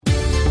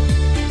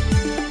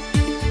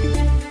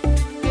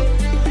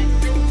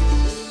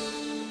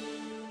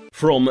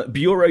From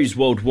bureaus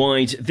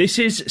worldwide, this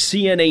is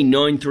CNA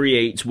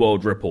 938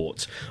 World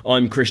Report.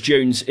 I'm Chris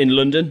Jones in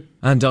London.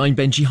 And I'm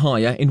Benji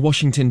Haya in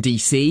Washington,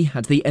 D.C.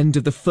 at the end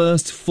of the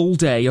first full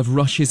day of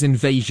Russia's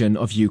invasion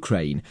of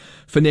Ukraine.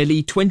 For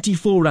nearly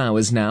 24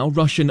 hours now,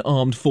 Russian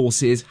armed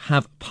forces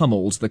have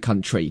pummeled the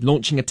country,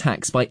 launching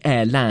attacks by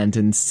air, land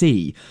and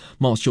sea.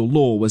 Martial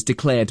law was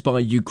declared by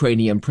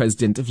Ukrainian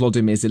President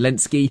Volodymyr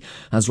Zelensky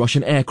as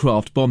Russian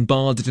aircraft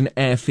bombarded an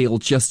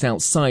airfield just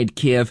outside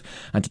Kiev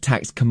and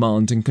attacked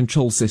command and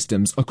control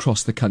systems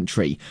across the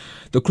country.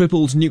 The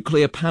crippled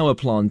nuclear power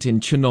plant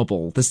in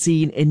Chernobyl, the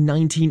scene in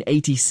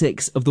 1986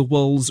 of the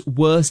world's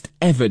worst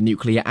ever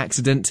nuclear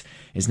accident,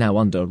 is now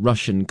under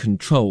Russian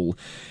control.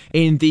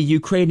 In the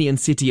Ukrainian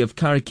city of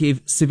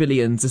Kharkiv,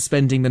 civilians are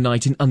spending the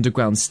night in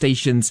underground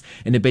stations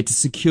in a bid to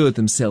secure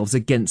themselves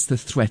against the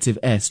threat of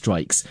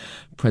airstrikes.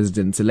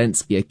 President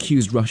Zelensky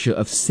accused Russia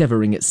of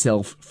severing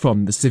itself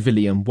from the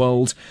civilian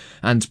world,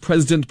 and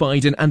President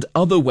Biden and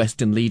other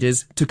Western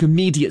leaders took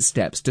immediate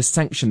steps to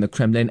sanction the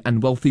Kremlin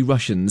and wealthy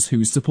Russians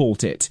who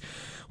support it.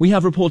 We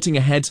have reporting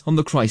ahead on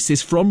the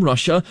crisis from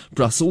Russia,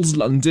 Brussels,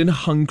 London,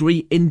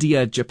 Hungary,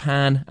 India,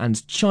 Japan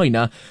and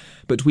China.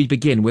 But we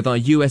begin with our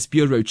US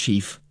Bureau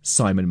Chief,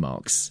 Simon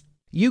Marks.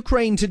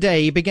 Ukraine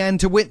today began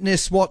to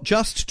witness what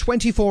just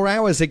 24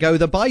 hours ago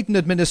the Biden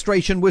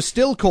administration was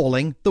still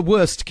calling the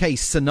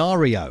worst-case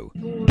scenario.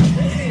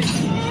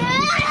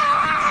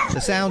 The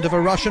sound of a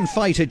Russian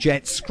fighter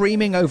jet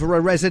screaming over a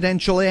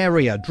residential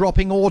area,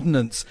 dropping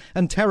ordnance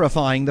and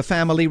terrifying the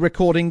family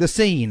recording the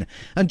scene.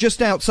 And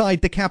just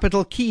outside the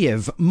capital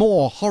Kiev,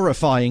 more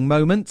horrifying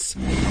moments.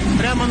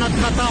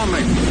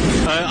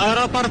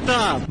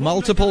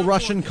 Multiple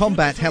Russian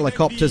combat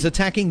helicopters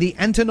attacking the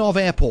Antonov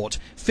airport,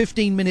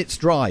 15 minutes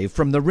drive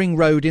from the ring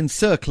road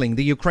encircling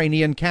the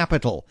Ukrainian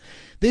capital.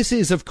 This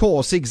is, of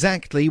course,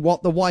 exactly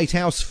what the White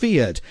House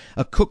feared,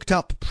 a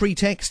cooked-up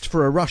pretext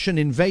for a Russian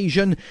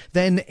invasion,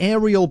 then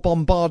aerial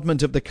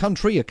bombardment of the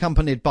country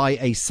accompanied by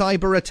a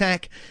cyber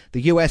attack.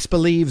 The US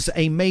believes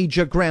a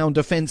major ground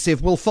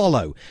offensive will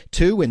follow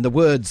to, in the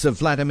words of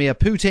Vladimir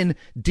Putin,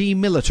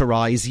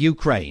 demilitarize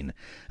Ukraine.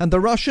 And the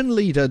Russian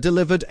leader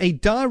delivered a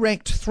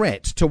direct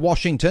threat to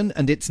Washington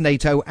and its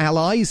NATO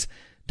allies.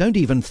 Don't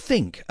even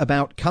think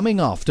about coming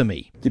after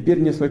me.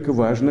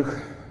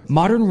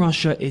 Modern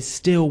Russia is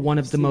still one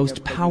of the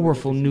most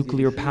powerful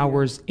nuclear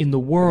powers in the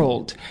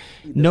world.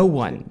 No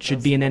one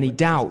should be in any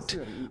doubt.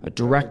 A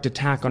direct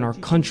attack on our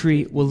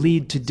country will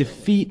lead to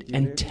defeat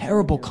and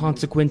terrible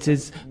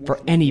consequences for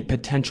any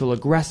potential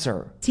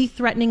aggressor. Is he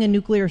threatening a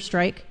nuclear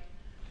strike?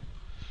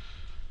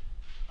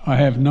 I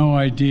have no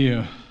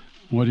idea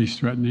what he's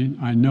threatening.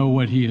 I know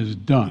what he has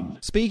done.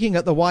 Speaking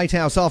at the White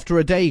House after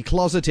a day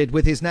closeted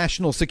with his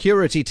national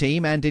security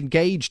team and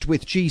engaged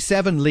with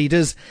G7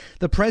 leaders,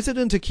 the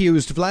president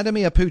accused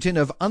Vladimir Putin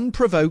of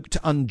unprovoked,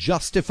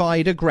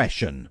 unjustified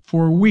aggression.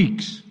 For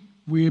weeks,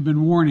 we have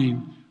been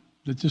warning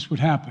that this would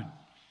happen.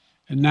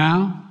 And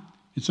now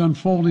it's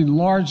unfolding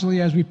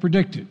largely as we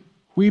predicted.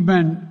 We've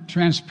been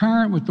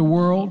transparent with the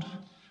world.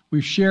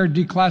 We've shared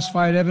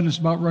declassified evidence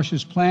about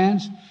Russia's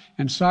plans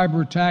and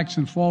cyber attacks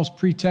and false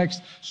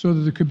pretexts so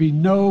that there could be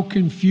no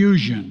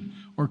confusion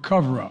or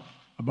cover-up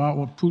about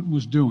what Putin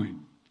was doing.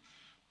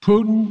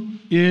 Putin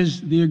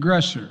is the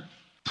aggressor.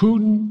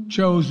 Putin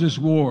chose this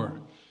war.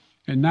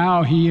 And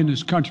now he and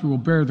his country will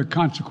bear the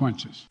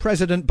consequences.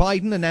 President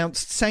Biden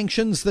announced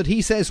sanctions that he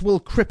says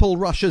will cripple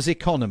Russia's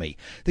economy.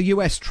 The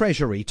U.S.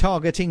 Treasury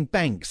targeting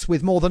banks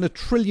with more than $1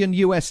 trillion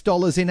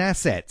in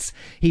assets.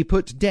 He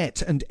put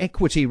debt and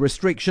equity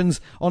restrictions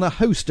on a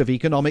host of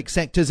economic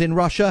sectors in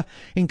Russia,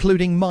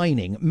 including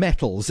mining,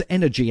 metals,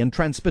 energy and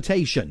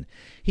transportation.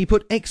 He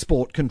put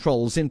export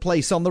controls in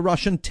place on the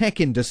Russian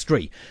tech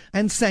industry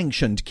and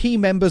sanctioned key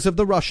members of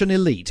the Russian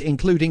elite,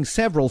 including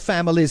several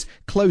families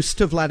close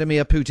to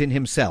Vladimir Putin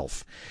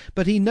himself.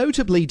 But he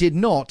notably did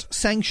not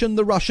sanction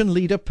the Russian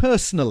leader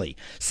personally,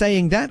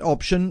 saying that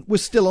option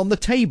was still on the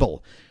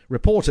table.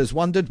 Reporters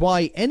wondered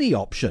why any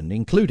option,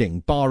 including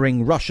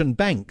barring Russian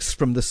banks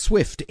from the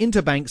SWIFT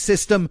interbank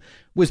system,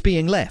 was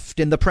being left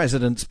in the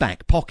president's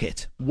back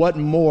pocket. What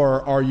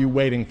more are you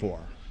waiting for?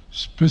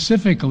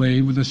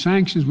 Specifically, with the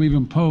sanctions we've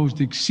imposed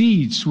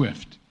exceed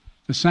SWIFT.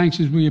 The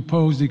sanctions we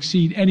imposed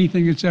exceed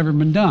anything that's ever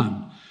been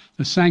done.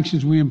 The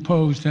sanctions we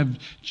imposed have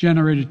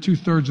generated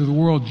 2/3 of the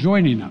world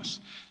joining us.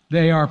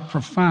 They are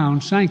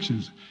profound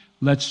sanctions.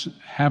 Let's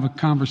have a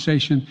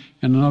conversation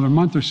in another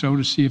month or so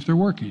to see if they're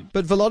working.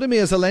 But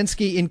Volodymyr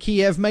Zelensky in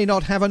Kiev may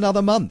not have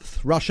another month.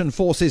 Russian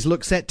forces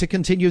look set to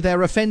continue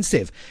their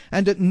offensive.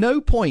 And at no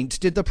point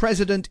did the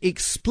president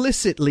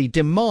explicitly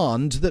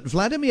demand that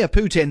Vladimir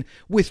Putin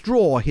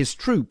withdraw his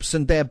troops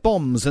and their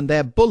bombs and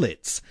their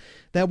bullets.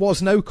 There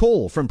was no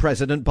call from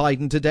President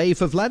Biden today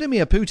for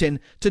Vladimir Putin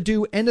to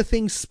do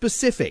anything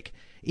specific,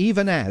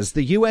 even as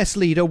the US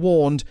leader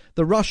warned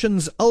the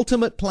Russians'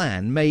 ultimate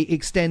plan may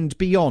extend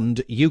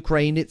beyond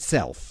Ukraine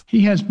itself.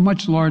 He has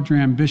much larger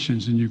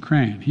ambitions in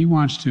Ukraine. He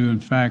wants to, in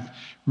fact,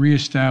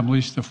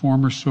 reestablish the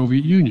former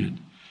Soviet Union.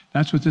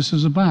 That's what this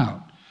is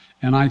about.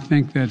 And I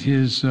think that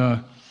his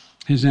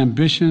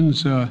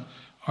ambitions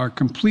are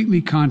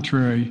completely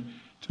contrary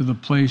to the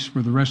place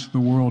where the rest of the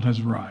world has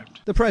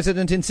arrived. The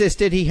president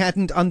insisted he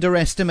hadn't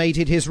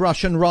underestimated his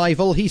Russian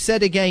rival. He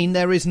said again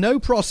there is no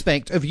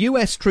prospect of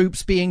US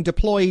troops being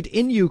deployed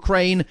in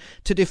Ukraine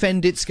to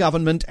defend its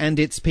government and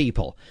its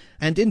people,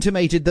 and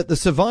intimated that the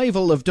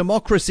survival of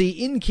democracy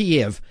in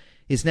Kyiv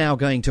is now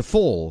going to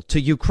fall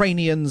to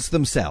Ukrainians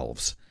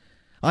themselves.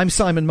 I'm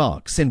Simon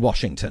Marks in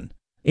Washington.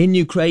 In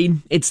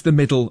Ukraine, it's the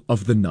middle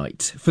of the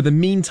night. For the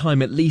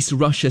meantime, at least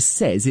Russia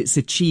says it's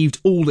achieved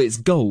all its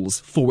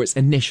goals for its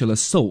initial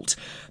assault.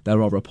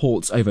 There are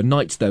reports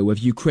overnight, though, of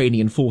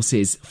Ukrainian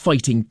forces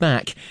fighting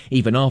back,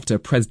 even after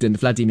President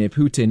Vladimir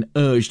Putin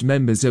urged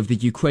members of the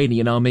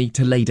Ukrainian army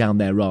to lay down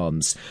their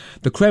arms.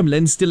 The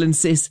Kremlin still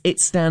insists it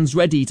stands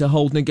ready to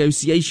hold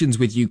negotiations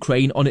with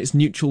Ukraine on its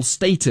neutral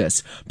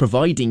status,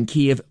 providing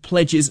Kyiv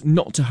pledges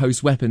not to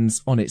host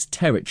weapons on its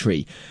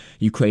territory.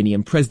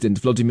 Ukrainian President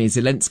Volodymyr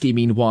Zelensky,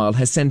 meanwhile,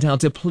 has sent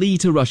out a plea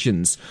to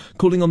Russians,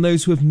 calling on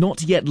those who have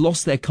not yet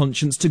lost their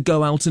conscience to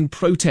go out and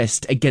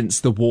protest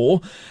against the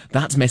war.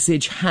 That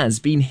message has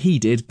been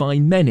heeded by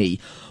many.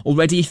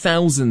 Already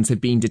thousands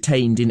have been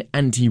detained in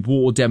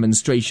anti-war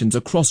demonstrations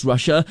across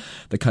Russia.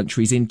 The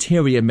country's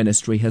interior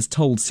ministry has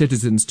told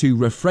citizens to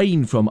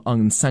refrain from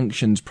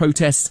unsanctioned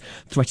protests,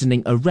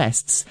 threatening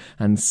arrests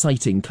and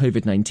citing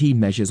COVID-19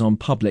 measures on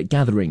public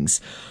gatherings.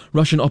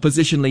 Russian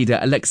opposition leader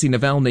Alexei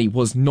Navalny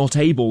was not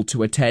able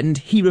to attend.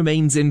 He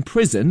remains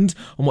imprisoned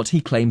on what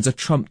he claims are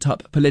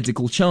trumped-up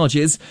political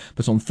charges,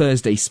 but on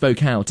Thursday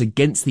spoke out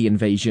against the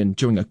invasion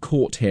during a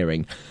court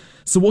hearing.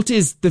 So what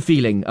is the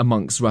feeling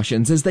amongst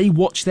Russians as they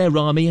watch their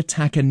army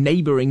attack a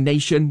neighbouring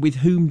nation with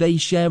whom they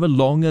share a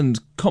long and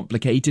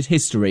complicated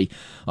history?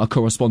 Our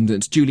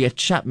correspondent Julia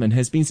Chapman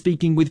has been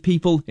speaking with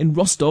people in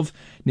Rostov,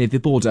 near the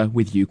border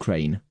with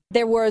Ukraine.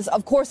 There was,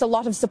 of course, a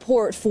lot of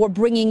support for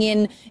bringing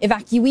in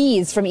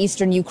evacuees from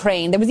eastern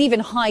Ukraine. There was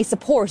even high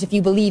support, if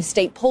you believe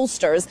state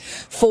pollsters,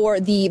 for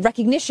the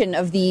recognition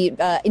of the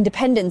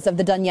independence of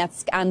the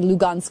Donetsk and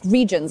Lugansk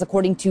regions.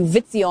 According to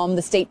Vitsiom,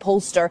 the state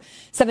pollster,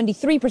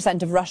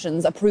 73% of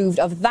Russians approved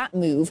of that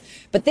move.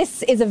 But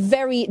this is a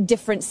very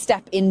different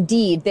step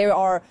indeed. There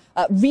are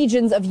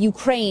regions of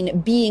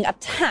Ukraine being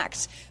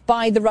attacked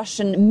by the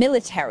Russian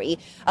military.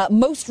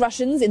 Most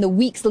Russians in the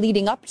weeks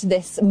leading up to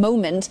this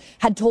moment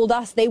had told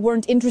us they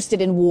weren't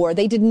interested in war.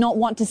 They did not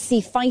want to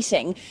see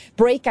fighting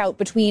break out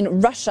between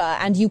Russia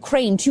and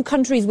Ukraine, two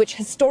countries which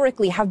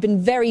historically have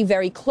been very,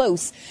 very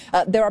close.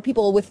 There are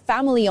people with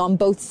family on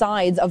both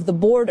sides of the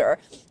border.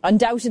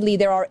 Undoubtedly,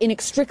 there are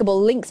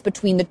inextricable links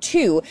between the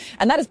two,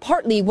 and that is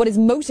partly what is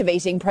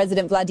motivating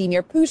President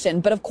Vladimir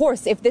Putin. But of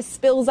course, if this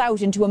spills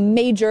out into a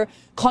major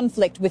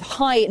conflict with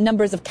high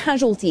numbers of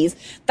casualties,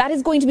 that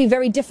is going to be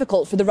very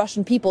difficult for the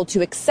Russian people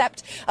to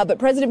accept. But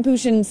President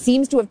Putin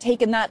seems to have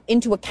taken that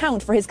into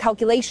account for his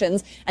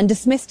calculations and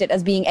dismissed it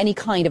as being any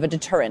kind of a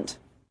deterrent.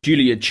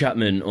 Julia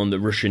Chapman on the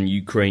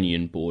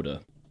Russian-Ukrainian border.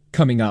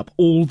 Coming up,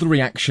 all the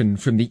reaction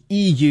from the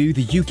EU,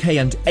 the UK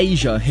and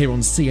Asia here on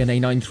CNA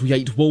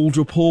 938 World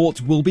Report.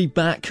 We'll be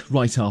back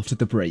right after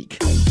the break.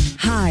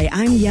 Hi,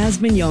 I'm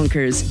Yasmin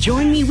Yonkers.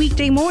 Join me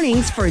weekday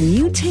mornings for a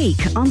new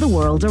take on the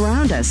world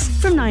around us.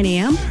 From 9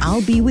 a.m.,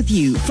 I'll be with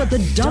you for the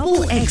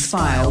Double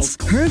X-Files.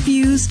 Her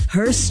views,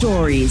 her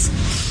stories.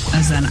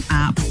 As an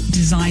app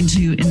designed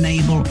to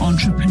enable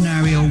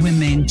entrepreneurial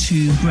women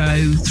to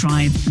grow,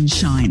 thrive and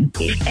shine.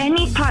 If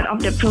any part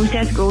of the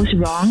process goes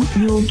wrong,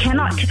 you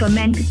cannot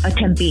ferment a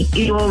tempeh.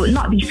 It will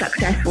not be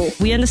successful.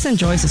 We understand,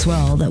 Joyce, as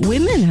well, that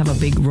women have a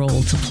big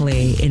role to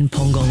play in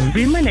Pongal.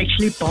 Women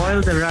actually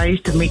boil the rice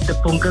to make the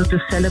Pongal to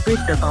celebrate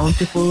the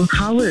bountiful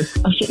harvest.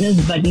 A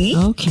fitness buddy.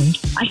 Okay.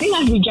 I think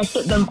I've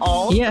rejected them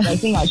all. Yeah. I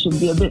think I should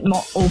be a bit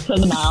more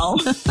open now.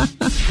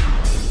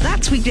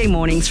 That's weekday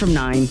mornings from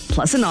 9,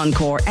 plus an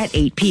encore at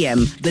 8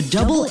 p.m. The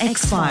Double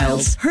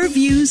X-Files. Her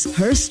views,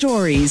 her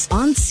stories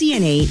on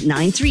CNA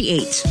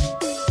 938.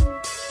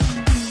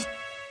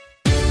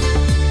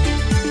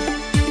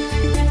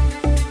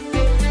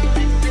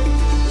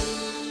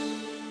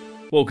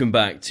 Welcome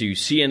back to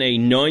CNA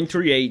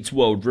 938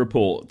 World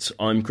Report.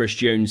 I'm Chris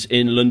Jones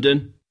in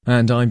London.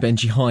 And I'm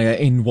Benji Hire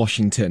in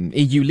Washington.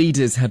 EU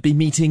leaders have been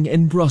meeting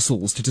in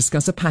Brussels to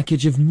discuss a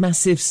package of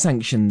massive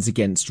sanctions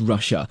against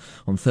Russia.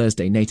 On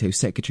Thursday, NATO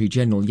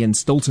Secretary-General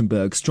Jens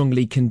Stoltenberg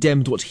strongly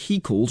condemned what he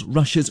called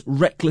Russia's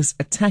reckless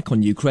attack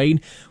on Ukraine,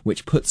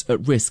 which puts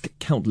at risk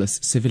countless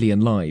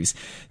civilian lives.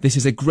 This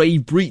is a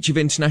grave breach of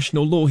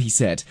international law, he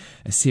said,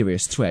 a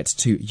serious threat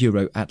to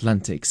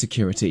Euro-Atlantic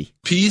security.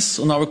 Peace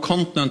on our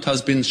continent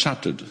has been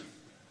shattered.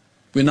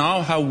 We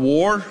now have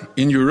war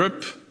in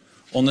Europe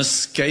on a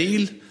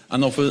scale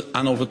and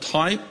of a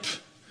type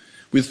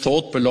we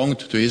thought belonged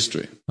to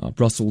history. Our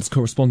Brussels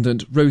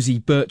correspondent Rosie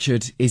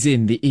Burchard is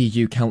in the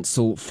EU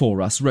Council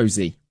for us.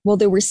 Rosie. Well,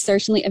 there was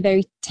certainly a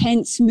very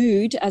tense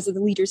mood as the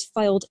leaders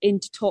filed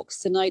into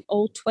talks tonight.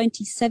 All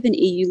 27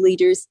 EU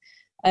leaders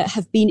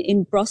have been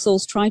in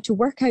Brussels trying to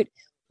work out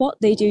what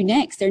they do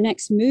next, their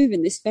next move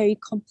in this very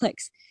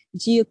complex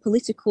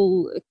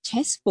geopolitical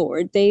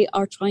chessboard, they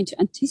are trying to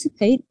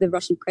anticipate the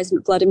Russian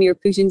President Vladimir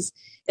Putin's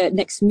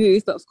next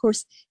move. But of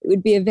course, it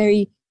would be a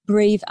very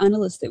brave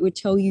analyst that would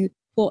tell you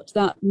what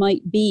that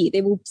might be.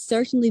 They will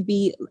certainly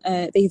be,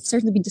 they've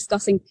certainly been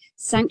discussing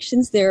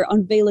sanctions. They're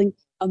unveiling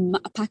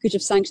a package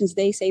of sanctions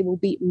they say will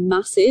be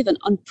massive and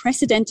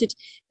unprecedented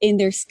in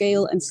their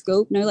scale and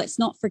scope. Now, let's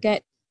not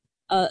forget,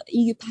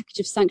 EU package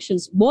of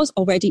sanctions was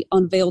already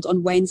unveiled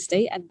on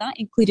Wednesday, and that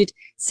included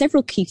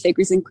several key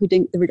figures,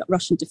 including the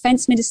Russian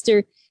defense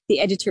minister, the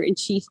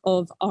editor-in-chief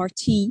of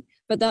RT.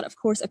 But that, of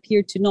course,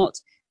 appeared to not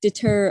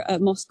deter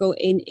Moscow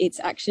in its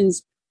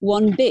actions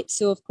one bit.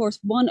 So, of course,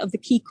 one of the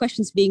key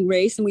questions being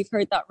raised, and we've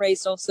heard that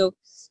raised also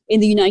in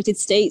the United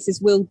States,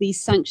 is will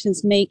these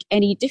sanctions make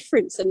any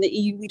difference? And the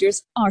EU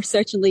leaders are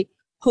certainly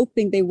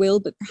hoping they will,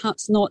 but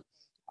perhaps not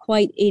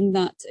quite in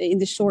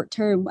the short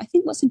term. I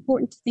think what's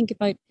important to think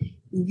about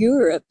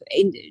Europe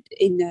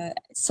in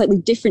slightly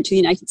different to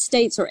the United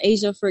States or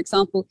Asia, for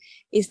example,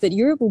 is that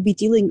Europe will be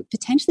dealing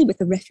potentially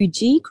with a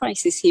refugee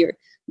crisis here.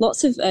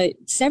 Lots of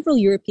several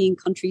European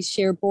countries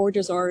share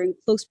borders or are in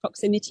close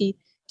proximity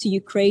to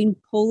Ukraine.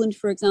 Poland,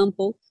 for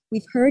example.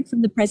 We've heard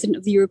from the President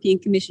of the European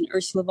Commission,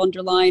 Ursula von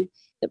der Leyen,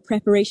 that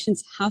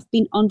preparations have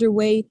been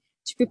underway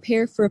to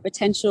prepare for a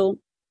potential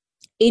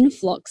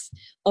influx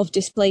of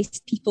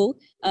displaced people.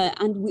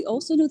 And we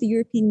also know the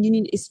European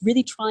Union is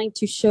really trying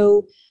to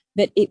show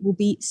that it will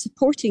be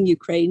supporting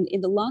Ukraine.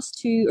 In the last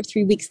 2 or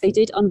 3 weeks, they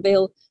did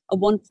unveil a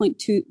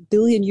 1.2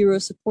 billion euro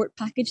support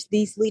package.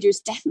 These leaders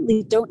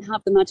definitely don't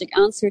have the magic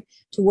answer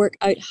to work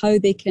out how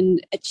they can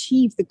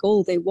achieve the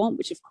goal they want,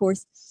 which of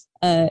course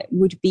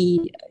would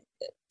be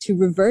to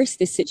reverse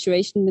this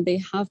situation.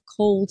 They have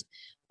called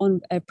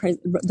on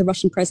the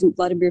Russian President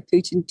Vladimir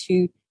Putin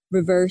to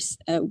reverse.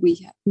 We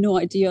have no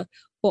idea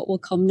what will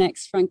come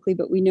next, frankly,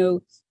 but we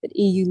know that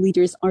EU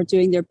leaders are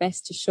doing their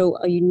best to show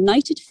a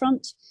united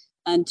front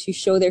and to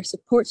show their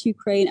support to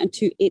Ukraine and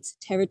to its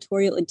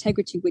territorial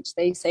integrity, which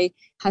they say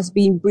has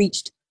been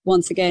breached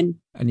once again.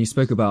 And you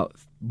spoke about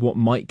what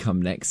might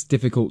come next.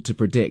 Difficult to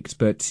predict,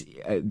 but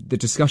the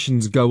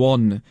discussions go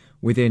on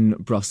within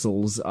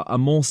Brussels. Are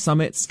more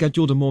summits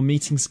scheduled, are more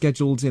meetings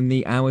scheduled in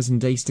the hours and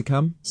days to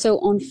come? So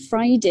on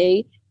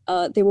Friday,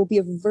 there will be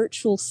a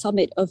virtual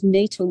summit of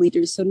NATO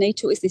leaders. So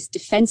NATO is this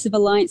defensive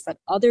alliance, that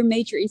other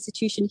major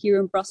institution here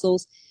in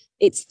Brussels.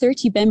 Its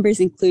 30 members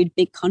include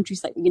big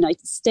countries like the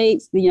United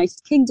States, the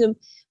United Kingdom,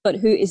 but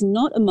who is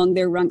not among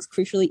their ranks,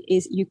 crucially,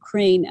 is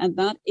Ukraine. And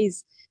that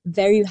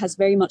has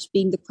very much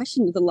been the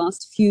question of the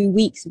last few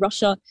weeks.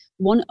 Russia,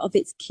 one of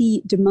its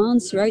key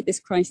demands throughout this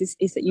crisis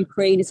is that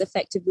Ukraine is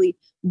effectively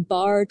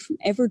barred from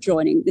ever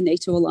joining the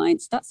NATO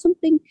alliance. That's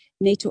something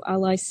NATO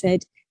allies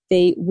said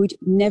they would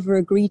never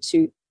agree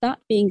to. That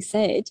being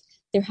said,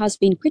 there has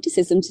been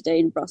criticism today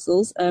in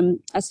Brussels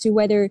as to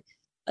whether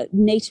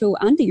NATO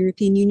and the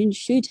European Union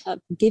should have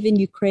given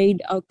Ukraine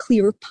a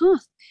clearer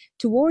path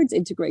towards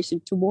integration,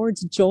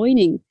 towards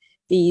joining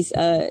these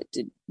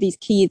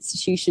key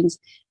institutions.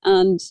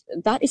 And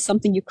that is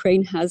something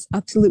Ukraine has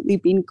absolutely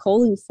been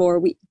calling for.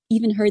 We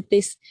even heard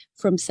this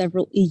from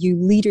several EU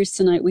leaders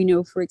tonight. We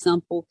know, for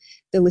example,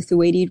 the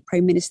Lithuanian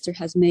Prime Minister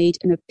has made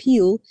an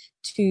appeal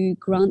to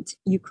grant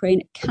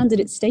Ukraine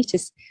candidate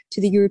status to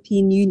the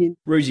European Union.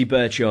 Rosie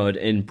Burchard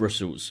in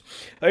Brussels.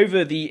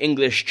 Over the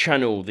English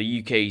Channel,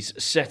 the UK's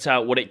set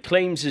out what it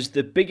claims is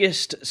the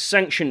biggest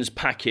sanctions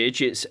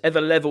package it's ever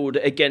levelled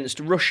against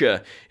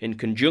Russia in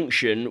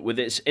conjunction with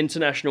its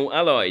international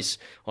allies.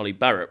 Ollie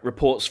Barrett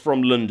reports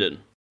from London.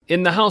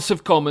 In the House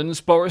of Commons,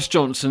 Boris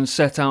Johnson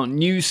set out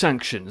new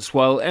sanctions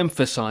while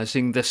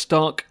emphasising the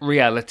stark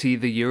reality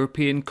the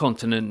European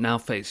continent now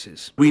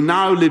faces. We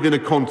now live in a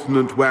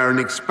continent where an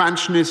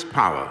expansionist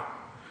power,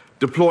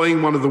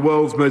 deploying one of the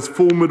world's most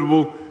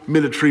formidable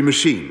military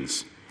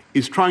machines,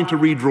 is trying to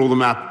redraw the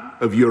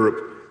map of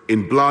Europe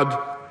in blood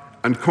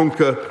and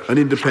conquer an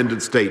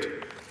independent state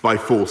by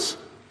force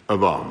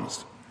of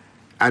arms.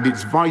 And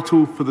it's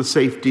vital for the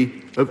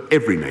safety of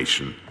every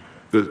nation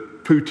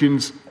that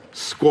Putin's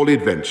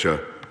squalid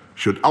venture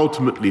should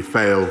ultimately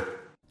fail.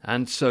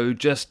 And so,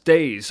 just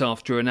days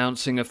after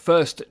announcing a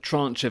first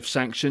tranche of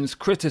sanctions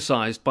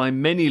criticised by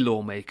many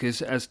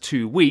lawmakers as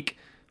too weak,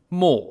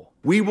 more.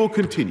 We will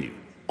continue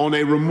on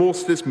a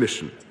remorseless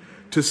mission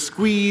to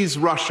squeeze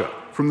Russia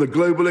from the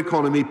global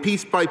economy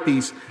piece by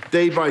piece,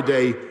 day by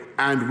day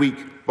and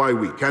week by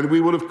week. And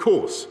we will, of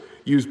course,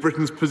 use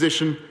Britain's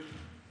position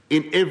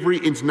in every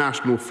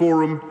international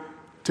forum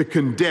to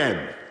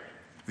condemn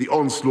the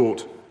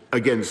onslaught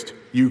against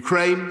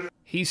Ukraine.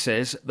 He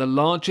says the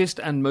largest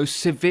and most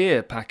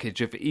severe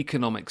package of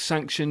economic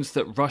sanctions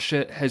that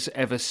Russia has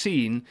ever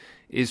seen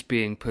is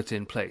being put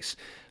in place.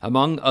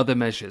 Among other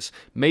measures,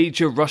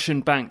 major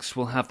Russian banks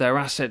will have their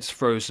assets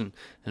frozen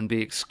and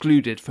be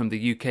excluded from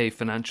the UK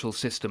financial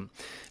system.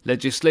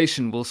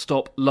 Legislation will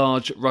stop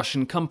large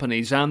Russian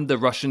companies and the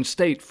Russian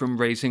state from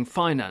raising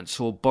finance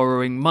or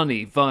borrowing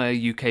money via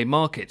UK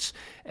markets.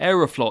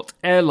 Aeroflot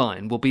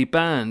airline will be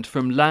banned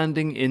from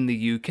landing in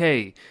the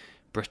UK.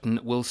 Britain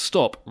will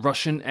stop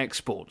Russian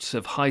exports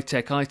of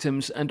high-tech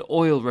items and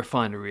oil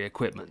refinery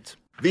equipment.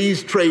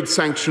 These trade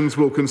sanctions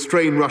will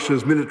constrain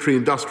Russia's military,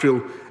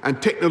 industrial and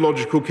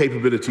technological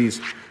capabilities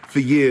for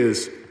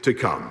years to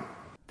come.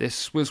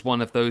 This was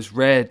one of those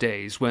rare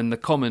days when the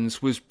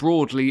Commons was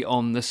broadly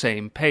on the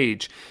same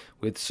page,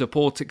 with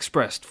support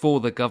expressed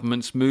for the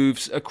government's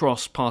moves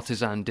across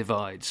partisan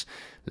divides.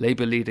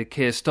 Labour leader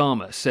Keir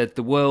Starmer said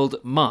the world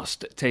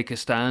must take a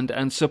stand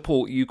and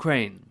support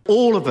Ukraine.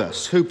 All of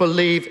us who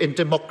believe in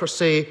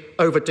democracy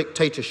over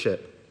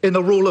dictatorship, in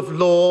the rule of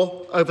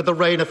law over the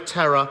reign of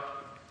terror,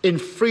 in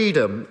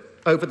freedom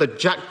over the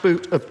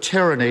jackboot of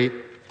tyranny,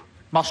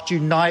 must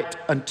unite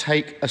and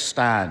take a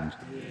stand.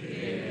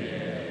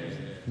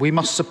 We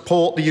must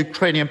support the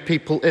Ukrainian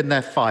people in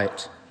their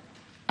fight,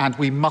 and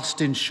we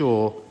must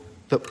ensure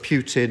that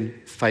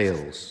Putin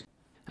fails.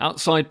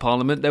 Outside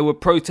Parliament, there were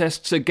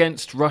protests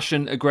against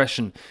Russian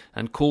aggression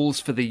and calls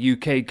for the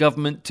UK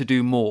government to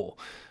do more.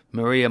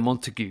 Maria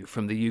Montague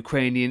from the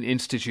Ukrainian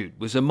Institute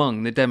was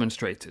among the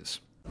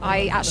demonstrators.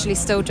 I actually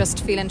still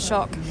just feel in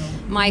shock.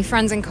 My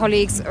friends and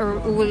colleagues are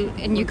all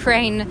in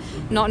Ukraine,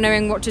 not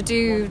knowing what to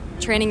do,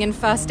 training in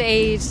first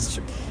aid,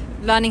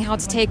 learning how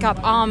to take up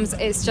arms.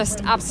 It's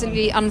just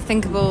absolutely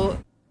unthinkable.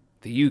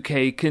 The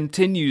UK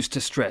continues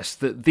to stress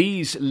that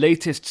these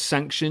latest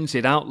sanctions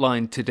it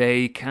outlined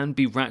today can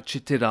be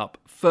ratcheted up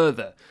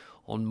further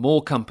on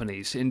more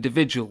companies,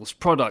 individuals,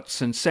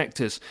 products and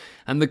sectors.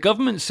 And the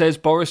government says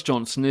Boris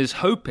Johnson is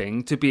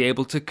hoping to be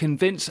able to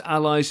convince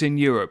allies in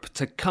Europe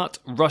to cut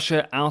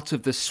Russia out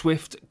of the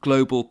SWIFT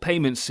global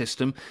payment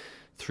system,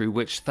 through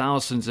which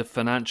thousands of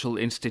financial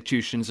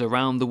institutions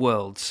around the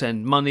world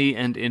send money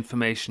and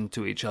information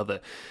to each other.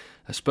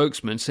 A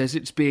spokesman says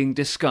it's being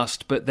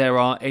discussed, but there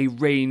are a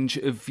range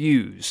of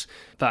views.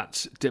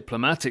 That's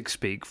diplomatic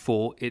speak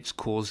for it's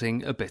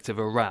causing a bit of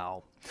a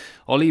row.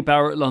 Ollie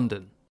Barrett,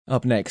 London.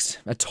 Up next,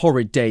 a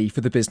torrid day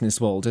for the business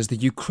world as the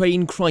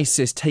Ukraine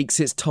crisis takes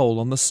its toll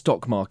on the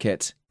stock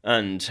market.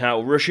 And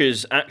how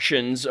Russia's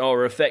actions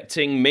are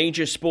affecting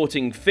major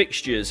sporting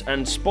fixtures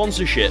and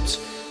sponsorships.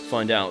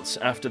 Find out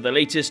after the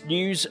latest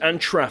news and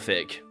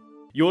traffic.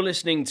 You're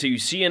listening to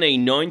CNA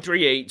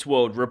 938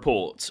 World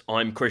Report.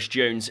 I'm Chris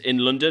Jones in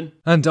London.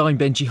 And I'm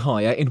Benji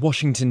Hire in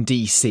Washington,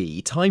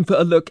 D.C. Time for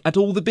a look at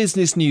all the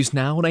business news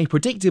now on a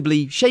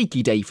predictably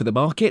shaky day for the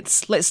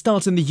markets. Let's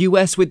start in the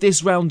US with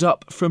this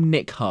roundup from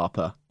Nick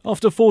Harper.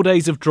 After 4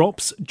 days of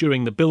drops,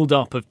 during the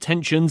build-up of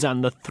tensions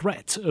and the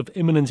threat of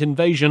imminent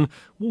invasion,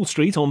 Wall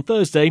Street on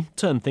Thursday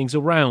turned things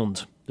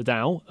around. The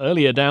Dow,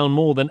 earlier down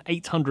more than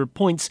 800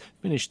 points,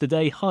 finished the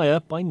day higher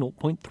by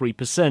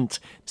 0.3%.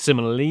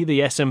 Similarly,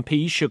 the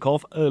S&P shook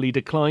off early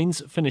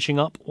declines, finishing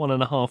up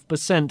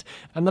 1.5%,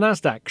 and the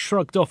Nasdaq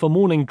shrugged off a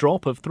morning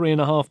drop of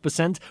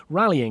 3.5%,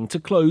 rallying to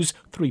close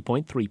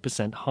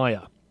 3.3%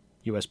 higher.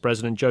 US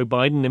President Joe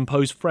Biden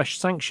imposed fresh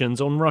sanctions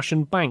on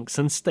Russian banks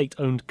and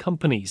state-owned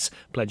companies,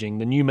 pledging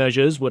the new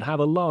measures would have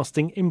a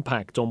lasting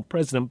impact on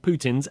President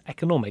Putin's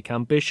economic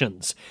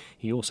ambitions.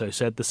 He also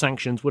said the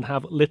sanctions would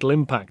have little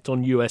impact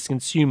on US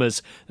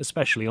consumers,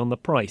 especially on the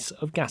price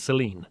of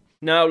gasoline.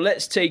 Now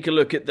let's take a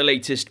look at the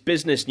latest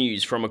business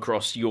news from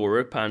across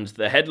Europe, and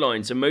the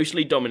headlines are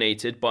mostly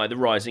dominated by the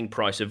rising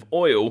price of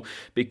oil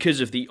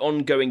because of the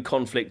ongoing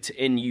conflict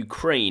in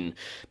Ukraine.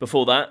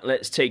 Before that,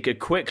 let's take a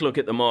quick look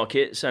at the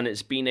markets, and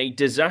it's been a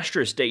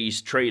disastrous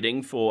day's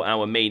trading for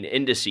our main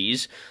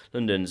indices.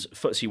 London's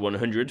FTSE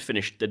 100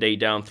 finished the day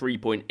down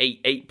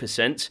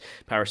 3.88%,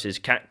 Paris's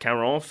CAC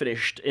 40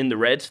 finished in the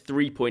red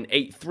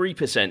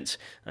 3.83%,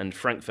 and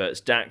Frankfurt's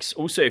DAX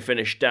also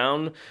finished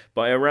down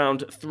by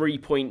around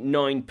 3.9%.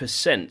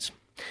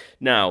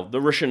 Now,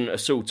 the Russian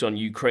assault on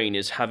Ukraine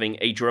is having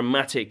a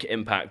dramatic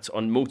impact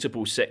on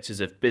multiple sectors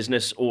of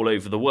business all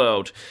over the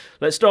world.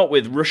 Let's start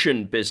with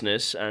Russian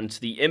business, and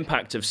the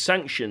impact of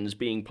sanctions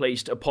being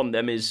placed upon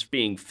them is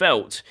being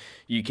felt.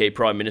 UK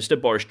Prime Minister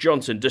Boris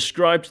Johnson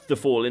described the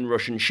fall in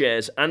Russian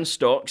shares and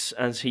stocks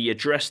as he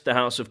addressed the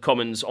House of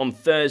Commons on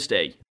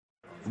Thursday.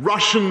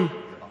 Russian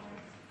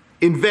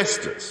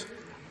investors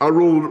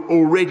are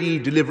already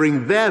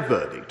delivering their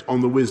verdict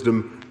on the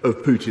wisdom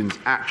of Putin's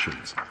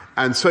actions.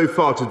 And so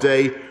far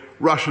today,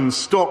 Russian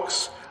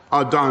stocks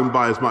are down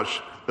by as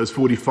much as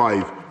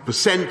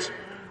 45%,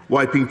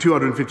 wiping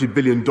 $250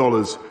 billion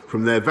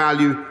from their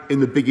value in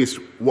the biggest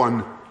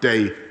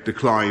one-day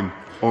decline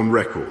on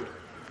record.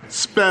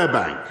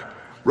 Sberbank,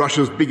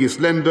 Russia's biggest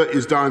lender,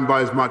 is down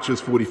by as much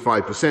as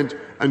 45%,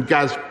 and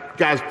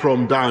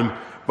Gazprom down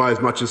by as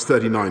much as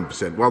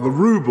 39%, while the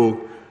ruble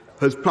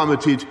has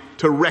plummeted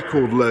to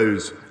record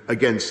lows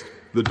against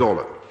the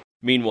dollar.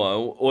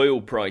 Meanwhile, oil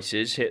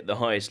prices hit the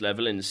highest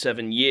level in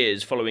 7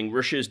 years following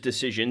Russia's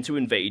decision to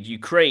invade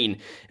Ukraine,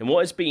 in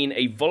what has been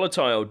a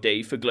volatile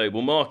day for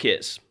global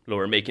markets.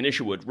 Laura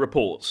Macon-Isherwood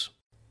reports.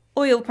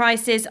 Oil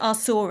prices are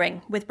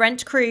soaring, with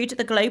Brent crude,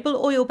 the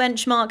global oil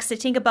benchmark,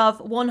 sitting above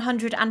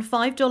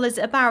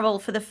 $105 a barrel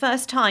for the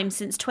first time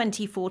since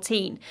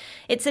 2014.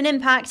 It's an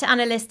impact,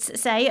 analysts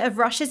say, of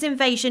Russia's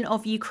invasion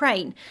of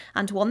Ukraine,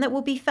 and one that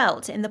will be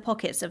felt in the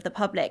pockets of the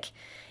public.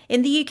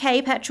 In the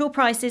UK, petrol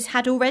prices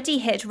had already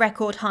hit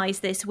record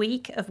highs this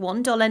week of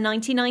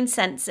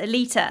 $1.99 a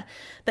litre.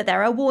 But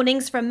there are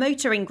warnings from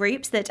motoring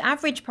groups that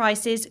average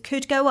prices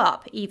could go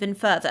up even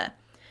further.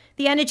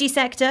 The energy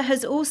sector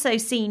has also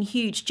seen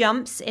huge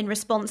jumps in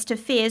response to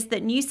fears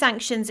that new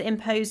sanctions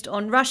imposed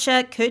on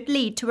Russia could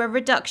lead to a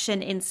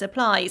reduction in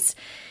supplies.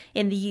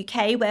 In the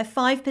UK, where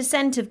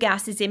 5% of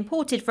gas is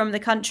imported from the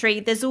country,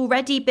 there's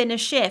already been a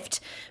shift.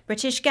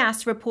 British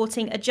Gas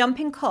reporting a jump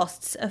in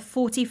costs of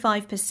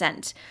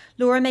 45%.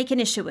 Laura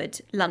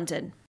Macon-Isherwood,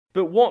 London.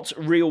 But what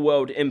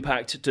real-world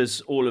impact does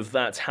all of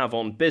that have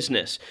on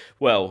business?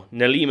 Well,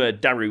 Nalima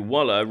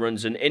Daruwalla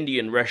runs an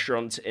Indian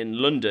restaurant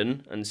in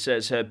London and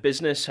says her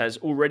business has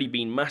already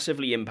been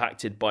massively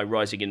impacted by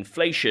rising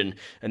inflation,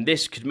 and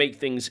this could make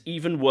things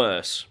even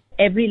worse.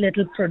 Every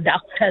little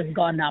product has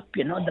gone up,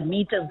 the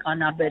meat has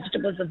gone up,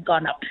 vegetables have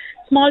gone up,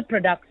 small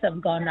products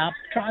have gone up,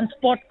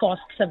 transport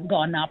costs have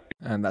gone up.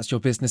 And that's your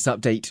business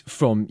update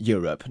from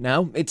Europe.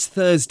 Now, it's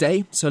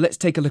Thursday, so let's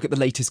take a look at the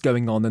latest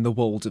going on in the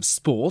world of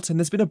sport. And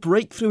there's been a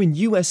breakthrough in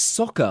US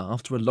soccer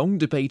after a long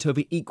debate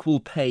over equal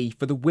pay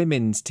for the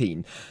women's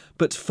team.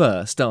 But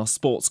first, our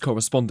sports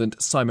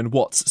correspondent Simon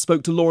Watts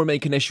spoke to Laura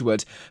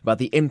Macon-Isherwood about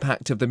the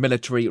impact of the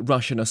military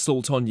Russian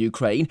assault on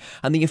Ukraine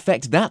and the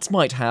effect that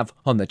might have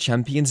on the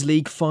Champions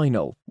League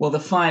final. Well, the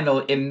final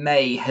in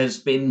May has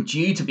been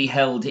due to be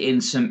held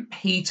in St.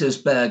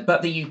 Petersburg,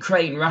 but the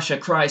Ukraine-Russia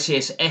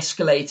crisis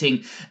escalating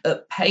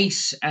at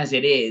pace as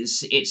it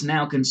is, it's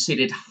now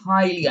considered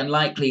highly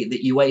unlikely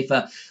that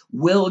UEFA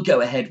will go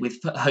ahead with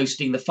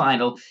hosting the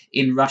final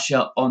in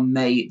Russia on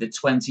May the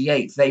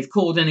 28th. They've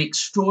called an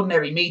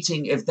extraordinary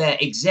meeting of their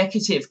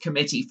executive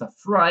committee for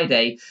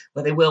Friday,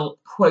 where they will,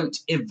 quote,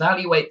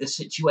 evaluate the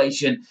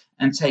situation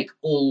and take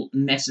all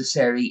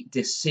necessary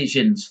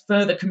decisions.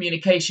 Further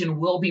communication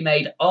will be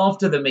made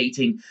after the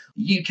meeting.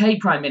 UK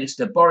Prime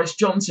Minister Boris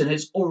Johnson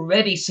has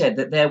already said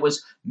that there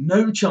was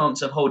no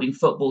chance of holding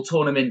football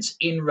tournaments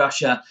in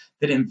Russia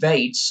that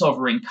invade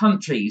sovereign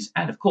countries.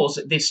 And of course,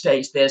 at this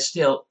stage, there's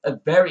still a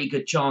very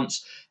good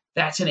chance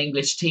that an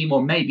English team,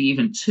 or maybe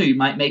even two,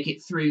 might make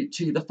it through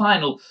to the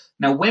final.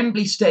 Now,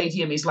 Wembley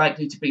Stadium is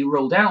likely to be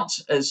ruled out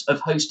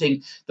of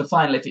hosting the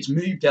final if it's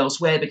moved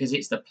elsewhere, because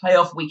it's the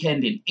playoff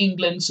weekend in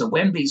England, so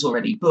Wembley's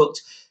already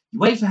booked.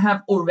 UEFA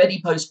have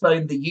already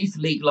postponed the Youth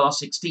League last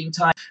 16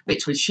 tie,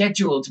 which was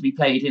scheduled to be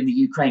played in the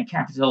Ukraine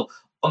capital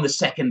on the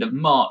 2nd of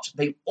March.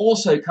 They've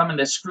also come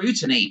under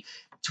scrutiny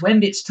to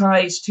end its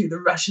ties to the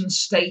Russian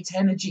state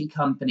energy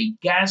company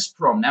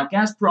Gazprom. Now,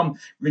 Gazprom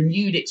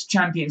renewed its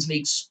Champions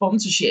League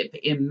sponsorship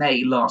in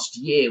May last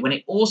year, when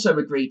it also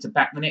agreed to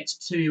back the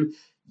next two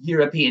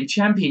European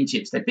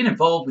Championships. They've been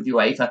involved with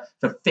UEFA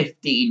for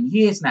 15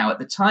 years now. At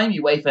the time,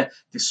 UEFA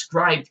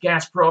described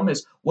Gazprom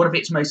as one of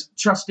its most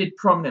trusted,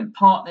 prominent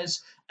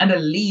partners and a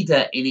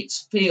leader in its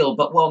field.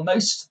 But while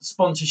most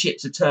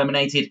sponsorships are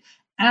terminated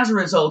as a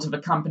result of a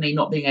company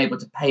not being able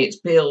to pay its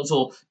bills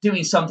or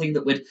doing something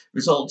that would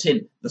result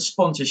in the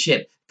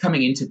sponsorship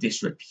coming into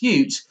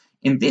disrepute,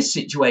 in this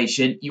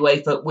situation,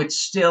 UEFA would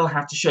still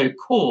have to show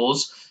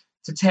cause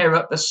to tear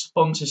up the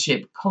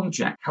sponsorship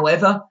contract.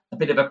 However, a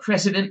bit of a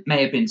precedent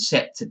may have been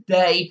set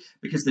today,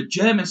 because the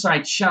German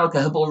side Schalke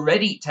have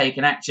already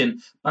taken action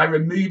by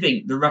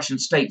removing the Russian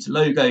state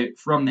logo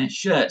from their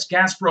shirts.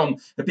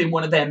 Gazprom have been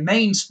one of their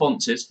main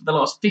sponsors for the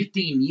last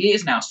 15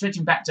 years now,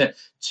 stretching back to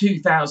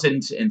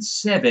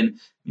 2007.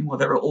 Meanwhile,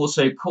 there are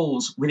also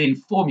calls within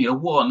Formula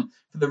One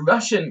for the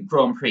Russian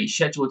Grand Prix,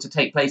 scheduled to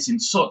take place in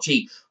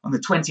Sochi on the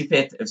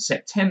 25th of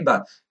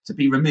September, to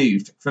be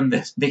removed from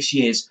this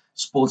year's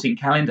sporting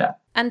calendar.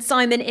 And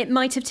Simon, it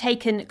might have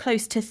taken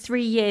close to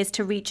 3 years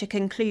to reach a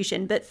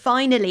conclusion, but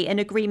finally an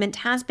agreement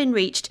has been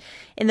reached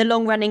in the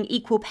long-running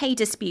equal pay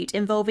dispute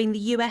involving the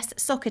US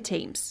soccer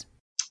teams.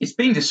 It's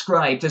been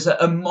described as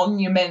a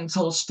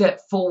monumental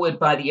step forward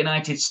by the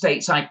United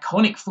States'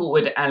 iconic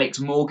forward Alex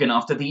Morgan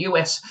after the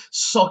US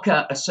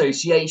Soccer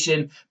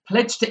Association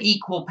pledged to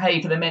equal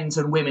pay for the men's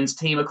and women's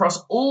team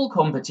across all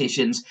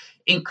competitions,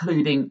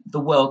 including the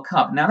World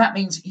Cup. Now, that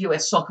means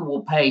US Soccer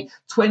will pay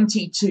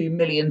 $22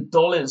 million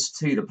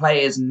to the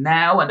players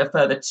now, and a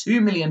further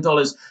 $2 million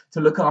to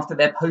look after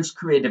their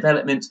post-career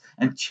development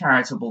and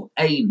charitable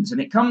aims. And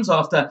it comes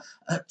after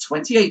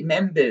 28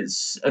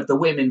 members of the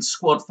women's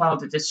squad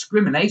filed a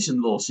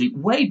discrimination lawsuit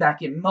way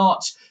back in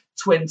March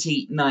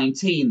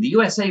 2019. The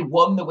USA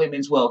won the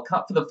Women's World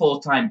Cup for the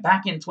fourth time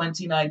back in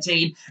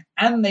 2019,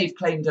 and they've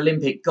claimed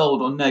Olympic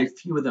gold on no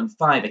fewer than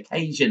 5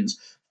 occasions.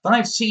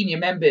 5 senior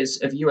members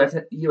of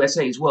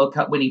USA's World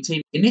Cup winning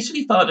team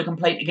initially filed a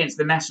complaint against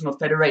the National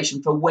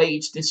Federation for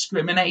wage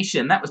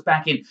discrimination. That was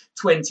back in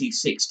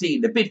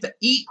 2016. The bid for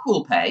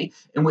equal pay,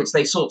 in which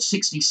they sought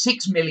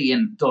 $66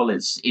 million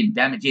in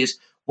damages,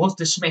 was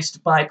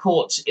dismissed by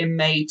courts in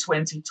May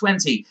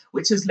 2020,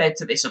 which has led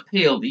to this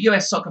appeal. The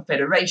US Soccer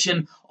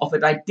Federation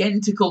offered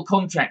identical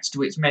contracts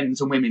to its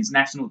men's and women's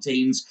national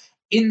teams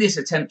in this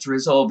attempt to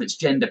resolve its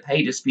gender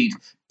pay dispute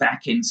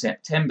back in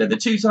September. The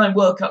two-time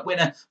World Cup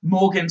winner,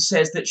 Morgan,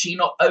 says that she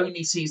not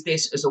only sees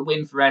this as a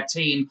win for our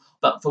team,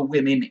 but for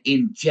women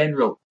in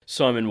general.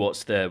 Simon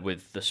Watts there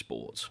with the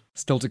sport.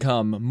 Still to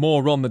come,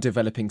 more on the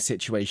developing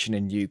situation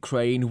in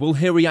Ukraine. We'll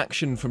hear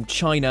reaction from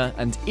China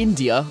and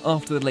India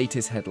after the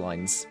latest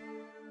headlines.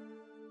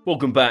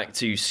 Welcome back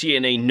to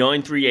CNA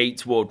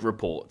 938 World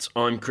Report.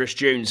 I'm Chris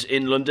Jones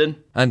in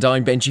London. And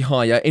I'm Benji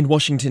Haya in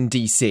Washington,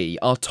 D.C.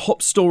 Our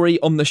top story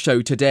on the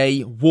show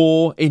today,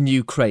 war in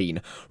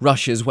Ukraine.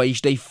 Russia's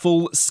waged a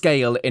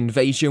full-scale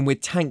invasion with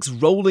tanks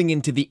rolling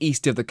into the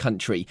east of the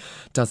country.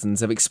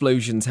 Dozens of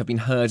explosions have been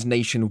heard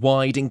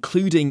nationwide,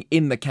 including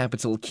in the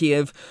capital,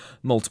 Kiev.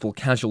 Multiple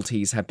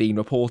casualties have been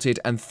reported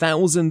and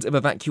thousands of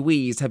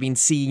evacuees have been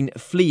seen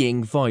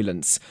fleeing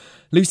violence.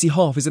 Lucy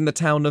Hoff is in the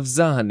town of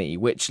Zahany,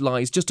 which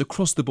lies just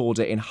across the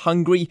border in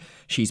Hungary.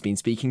 She's been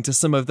speaking to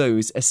some of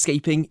those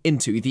escaping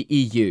into the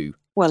EU.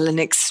 Well, an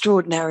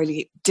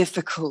extraordinarily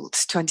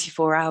difficult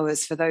 24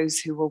 hours for those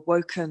who were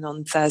woken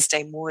on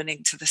Thursday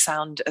morning to the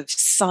sound of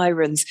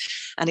sirens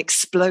and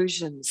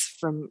explosions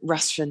from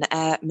Russian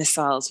air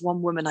missiles.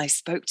 One woman I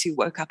spoke to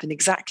woke up in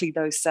exactly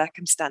those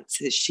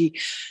circumstances. She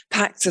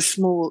packed a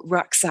small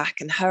rucksack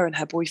and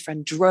her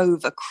boyfriend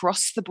drove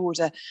across the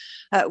border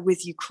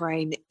with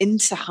Ukraine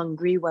into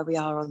Hungary, where we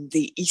are on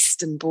the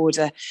eastern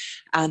border.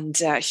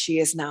 And she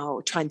is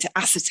now trying to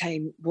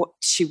ascertain what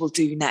she will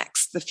do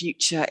next. The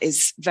future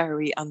is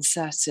very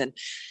uncertain.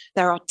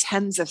 There are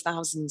tens of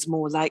thousands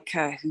more like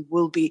her who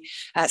will be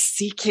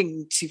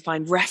seeking to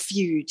find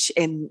refuge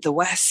in the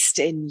West,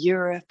 in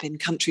Europe, in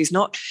countries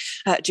not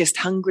just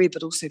Hungary,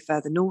 but also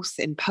further north,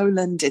 in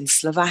Poland, in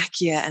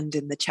Slovakia, and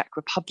in the Czech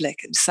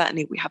Republic. And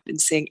certainly we have been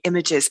seeing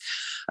images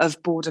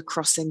of border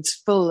crossings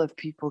full of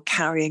people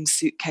carrying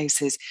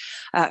suitcases,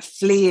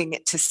 fleeing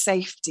to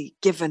safety,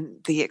 given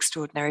the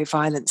extraordinary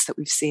violence that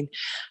we've seen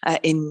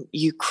in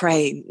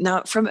Ukraine.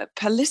 Now, from a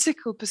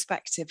political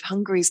perspective,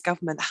 Hungary's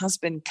government has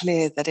been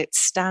clear that it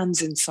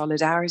stands in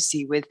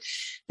solidarity with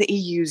the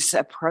EU's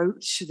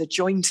approach, the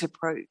joint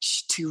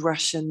approach to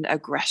Russian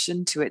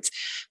aggression, to its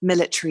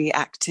military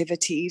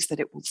activities, that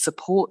it will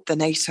support the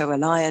NATO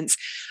alliance,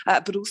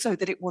 but also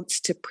that it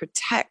wants to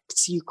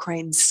protect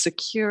Ukraine's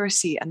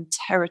security and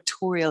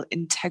territorial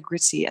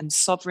integrity and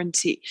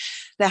sovereignty.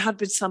 There had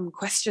been some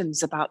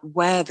questions about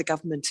where the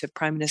government of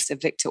Prime Minister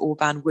Viktor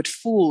Orban would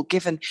fall,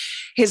 given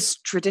his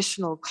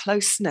traditional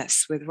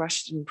closeness with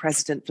Russian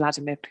President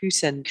Vladimir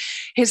Putin.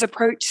 His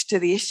approach to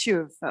the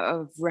issue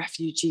of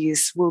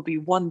refugees will be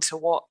one to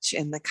watch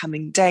in the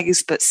coming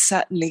days, but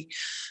certainly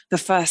the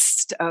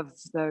first of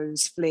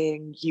those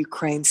fleeing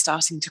Ukraine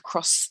starting to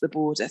cross the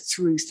border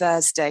through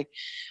Thursday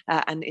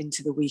and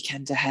into the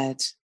weekend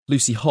ahead.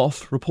 Lucy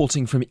Hoff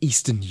reporting from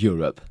Eastern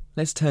Europe.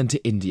 Let's turn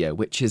to India,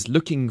 which is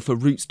looking for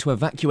routes to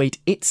evacuate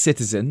its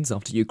citizens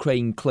after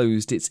Ukraine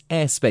closed its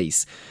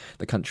airspace.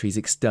 The country's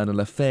External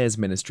Affairs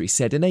Ministry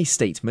said in a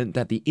statement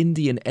that the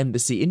Indian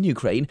embassy in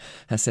Ukraine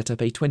has set up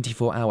a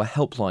 24-hour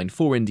helpline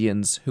for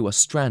Indians who are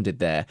stranded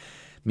there.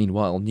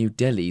 Meanwhile, New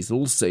Delhi's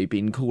also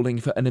been calling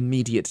for an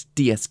immediate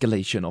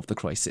de-escalation of the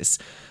crisis.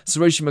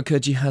 Saroja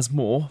Mukherjee has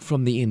more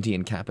from the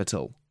Indian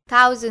capital.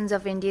 Thousands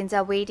of Indians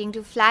are waiting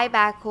to fly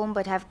back home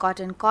but have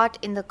gotten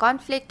caught in the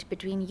conflict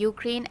between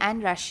Ukraine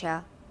and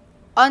Russia.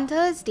 On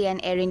Thursday, an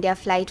Air India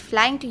flight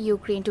flying to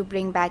Ukraine to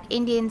bring back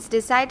Indians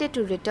decided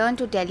to return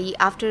to Delhi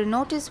after a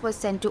notice was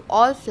sent to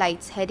all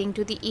flights heading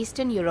to the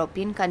Eastern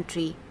European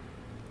country.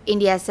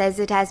 India says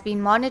it has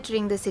been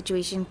monitoring the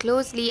situation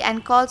closely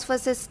and calls for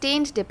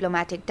sustained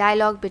diplomatic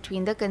dialogue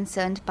between the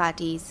concerned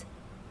parties.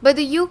 But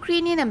the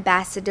Ukrainian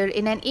ambassador,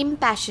 in an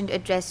impassioned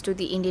address to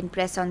the Indian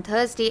press on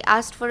Thursday,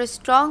 asked for a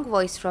strong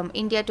voice from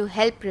India to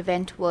help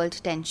prevent world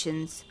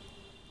tensions.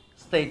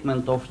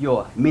 Statement of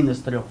your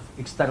Ministry of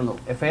External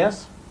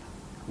Affairs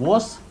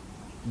was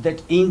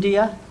that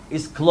India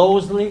is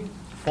closely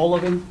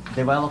following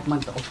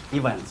development of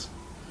events.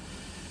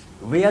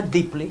 We are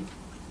deeply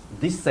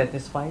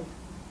dissatisfied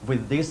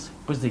with this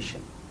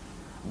position.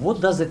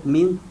 What does it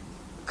mean,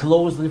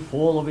 closely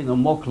following or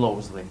more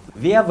closely?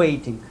 We are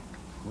waiting.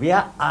 We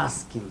are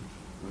asking,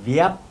 we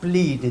are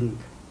pleading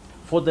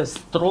for the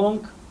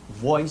strong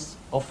voice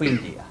of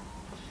India.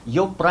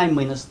 Your Prime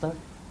Minister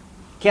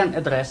can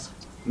address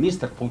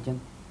Mr. Putin.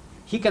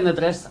 He can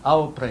address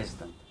our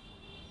President.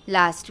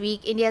 Last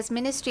week, India's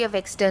Ministry of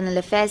External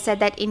Affairs said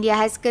that India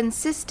has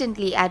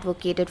consistently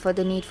advocated for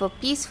the need for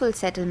peaceful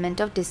settlement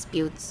of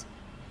disputes.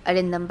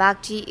 Arindam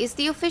Bagchi is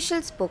the official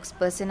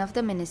spokesperson of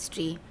the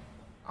ministry.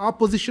 Our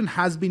position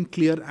has been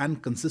clear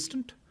and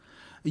consistent.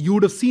 You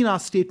would have seen our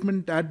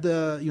statement at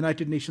the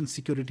United Nations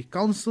Security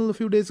Council a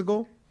few days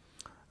ago.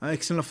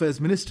 External Affairs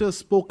Minister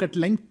spoke at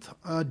length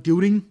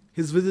during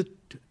his visit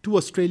to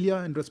Australia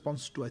in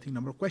response to, I think, a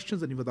number of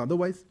questions and even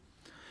otherwise.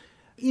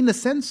 In a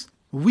sense,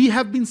 we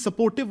have been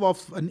supportive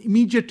of an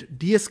immediate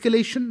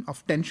de-escalation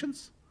of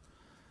tensions.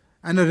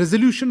 and a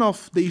resolution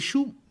of the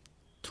issue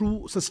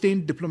through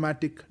sustained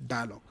diplomatic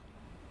dialogue.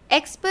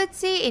 Experts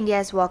say India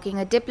is walking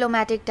a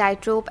diplomatic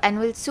tightrope and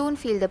will soon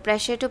feel the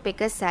pressure to pick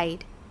a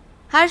side.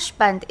 Harsh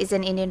Pant is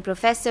an Indian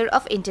professor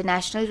of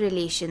international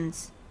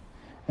relations.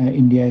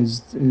 India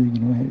is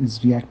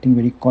reacting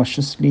very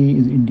cautiously.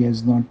 India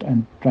is not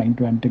trying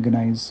to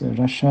antagonize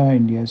Russia.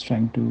 India is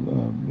trying to,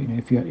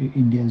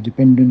 India is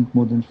dependent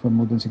for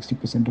more than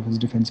 60% of its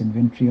defense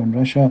inventory on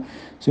Russia.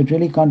 So it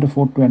really can't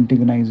afford to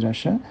antagonize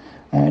Russia.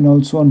 And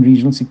also on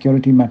regional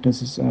security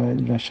matters,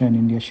 Russia and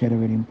India share a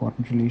very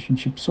important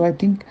relationship. So I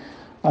think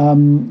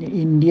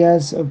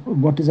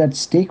what is at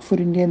stake for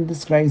India in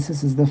this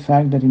crisis is the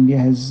fact that India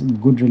has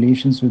good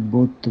relations with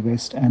both the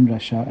West and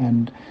Russia,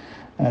 and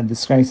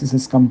this crisis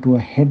has come to a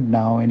head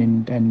now,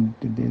 and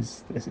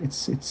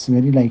it's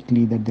very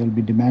likely that there will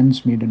be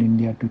demands made on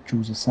India to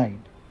choose a side.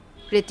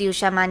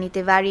 Pratyusha Mani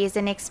Tiwari is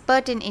an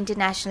expert in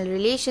international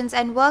relations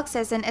and works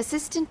as an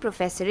assistant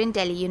professor in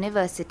Delhi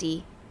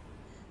University.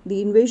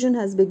 The invasion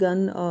has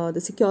begun.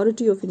 The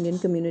security of Indian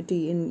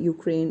community in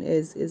Ukraine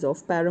is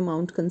of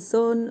paramount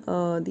concern.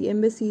 The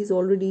embassy is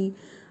already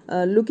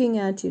looking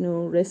at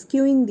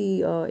rescuing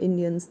the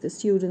Indians, the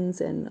students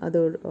and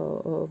other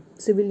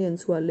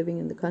civilians who are living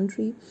in the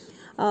country.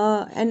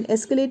 And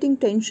escalating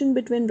tension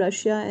between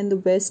Russia and the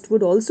West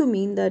would also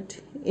mean that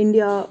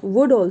India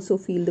would also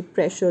feel the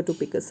pressure to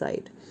pick a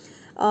side.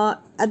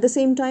 At the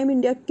same time,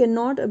 India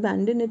cannot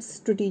abandon its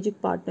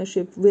strategic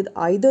partnership with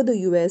either the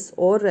US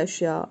or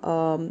Russia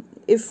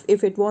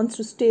if it wants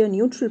to stay a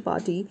neutral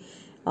party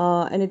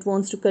and it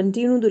wants to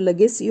continue the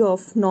legacy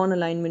of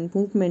non-alignment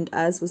movement,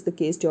 as was the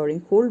case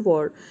during Cold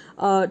War.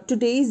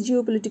 Today's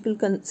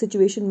geopolitical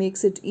situation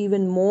makes it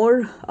even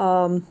more,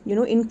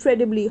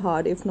 incredibly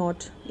hard, if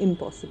not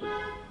impossible.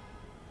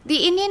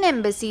 The Indian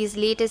Embassy's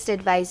latest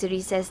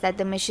advisory says that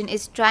the mission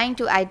is trying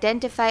to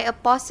identify a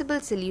possible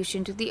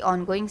solution to the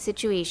ongoing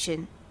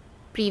situation.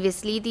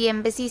 Previously, the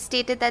embassy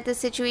stated that the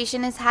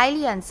situation is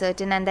highly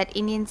uncertain and that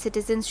Indian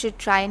citizens should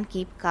try and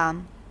keep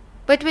calm.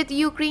 But with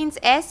Ukraine's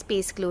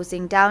airspace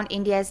closing down,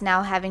 India is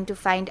now having to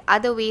find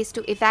other ways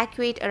to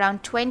evacuate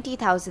around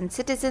 20,000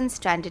 citizens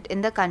stranded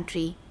in the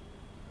country.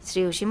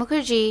 Sriyushi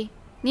Mukherjee,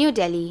 New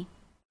Delhi.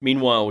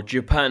 Meanwhile,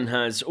 Japan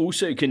has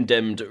also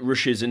condemned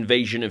Russia's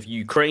invasion of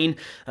Ukraine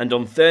and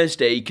on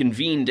Thursday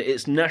convened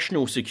its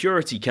National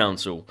Security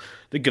Council.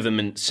 The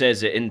government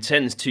says it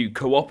intends to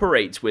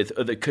cooperate with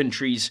other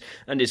countries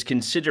and is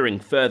considering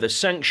further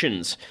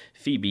sanctions.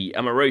 Phoebe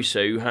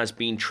Amoroso has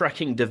been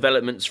tracking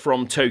developments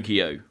from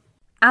Tokyo.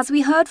 As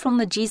we heard from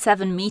the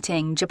G7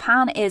 meeting,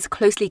 Japan is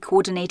closely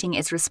coordinating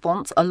its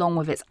response along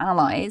with its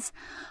allies.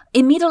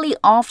 Immediately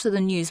after the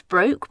news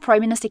broke,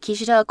 Prime Minister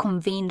Kishida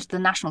convened the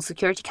National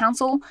Security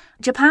Council.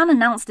 Japan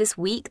announced this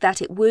week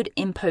that it would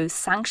impose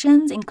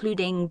sanctions,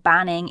 including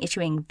banning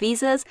issuing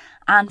visas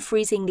and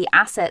freezing the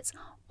assets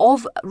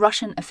of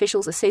Russian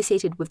officials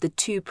associated with the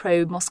two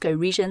pro-Moscow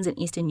regions in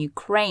eastern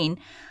Ukraine.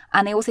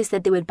 And they also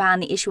said they would ban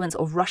the issuance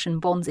of Russian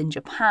bonds in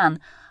Japan.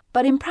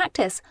 But in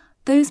practice,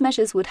 those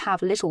measures would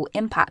have little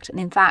impact, and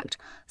in fact,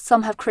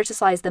 some have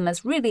criticised them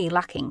as really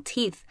lacking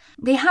teeth.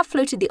 They have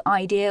floated the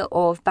idea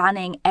of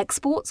banning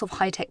exports of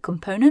high-tech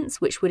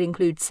components, which would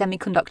include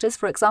semiconductors,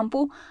 for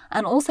example,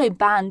 and also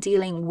ban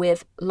dealing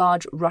with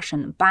large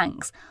Russian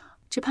banks.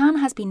 Japan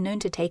has been known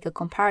to take a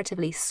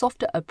comparatively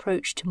softer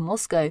approach to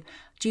Moscow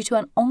due to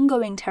an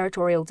ongoing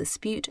territorial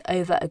dispute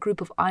over a group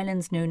of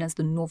islands known as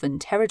the Northern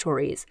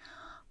Territories.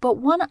 But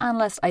one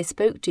analyst I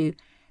spoke to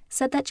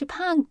said that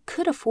Japan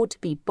could afford to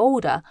be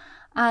bolder,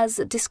 as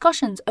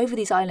discussions over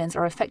these islands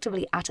are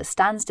effectively at a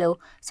standstill,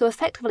 so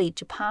effectively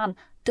Japan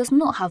does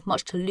not have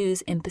much to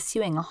lose in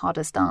pursuing a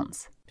harder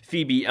stance.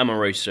 Phoebe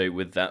Amoroso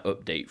with that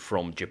update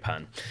from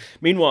Japan.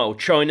 Meanwhile,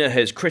 China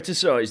has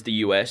criticised the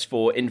US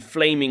for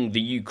inflaming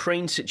the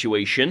Ukraine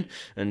situation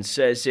and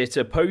says it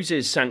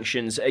opposes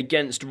sanctions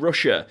against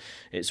Russia.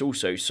 It's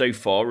also so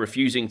far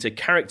refusing to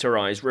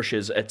characterise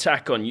Russia's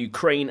attack on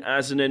Ukraine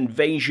as an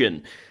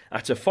invasion.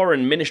 At a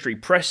foreign ministry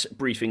press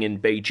briefing in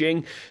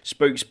Beijing,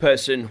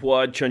 spokesperson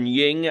Hua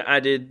Chunying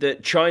added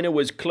that China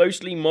was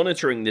closely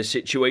monitoring the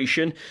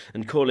situation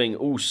and calling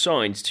all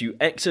sides to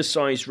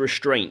exercise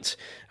restraint.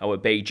 Our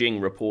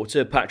Beijing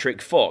reporter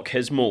Patrick Falk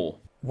has more.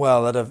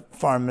 Well, at a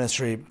foreign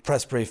ministry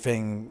press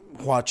briefing,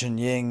 Hua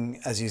Chunying,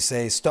 as you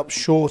say, stopped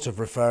short of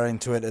referring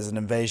to it as an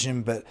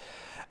invasion, but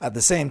at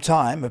the same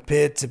time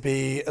appeared to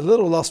be a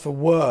little lost for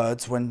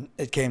words when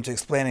it came to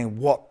explaining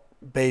what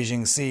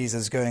Beijing sees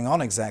as going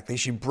on exactly.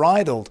 She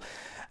bridled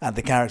at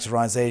the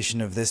characterization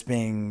of this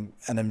being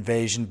an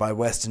invasion by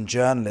Western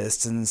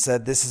journalists and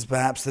said this is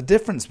perhaps the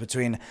difference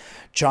between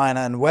China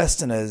and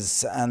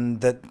Westerners,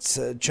 and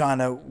that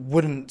China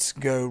wouldn't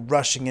go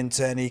rushing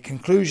into any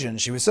conclusion.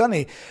 She was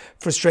certainly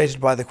frustrated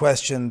by the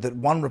question that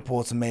one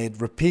reporter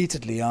made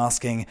repeatedly,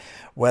 asking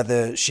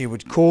whether she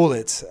would call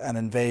it an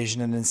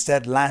invasion, and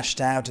instead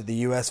lashed out at the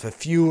US for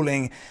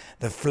fueling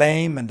the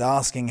flame and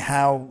asking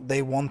how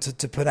they wanted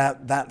to put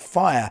out that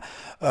fire.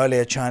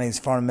 Earlier, Chinese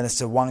Foreign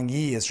Minister Wang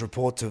Yi is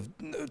reported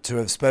to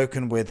have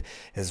spoken with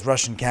his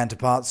Russian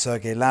counterpart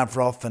Sergei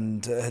Lavrov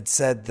and had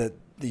said that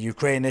the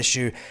Ukraine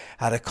issue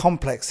had a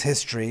complex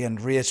history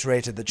and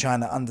reiterated that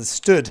China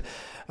understood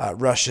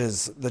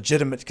Russia's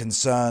legitimate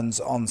concerns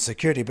on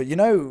security. But,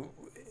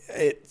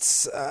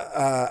 it's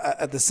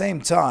at the same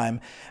time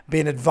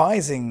been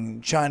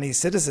advising Chinese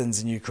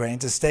citizens in Ukraine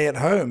to stay at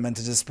home and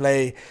to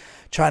display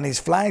Chinese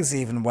flags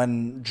even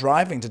when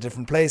driving to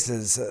different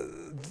places.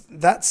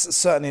 That's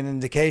certainly an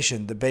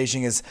indication that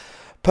Beijing is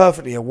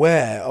perfectly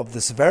aware of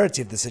the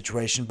severity of the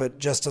situation, but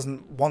just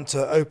doesn't want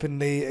to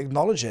openly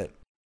acknowledge it.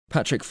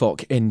 Patrick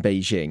Fock in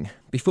Beijing.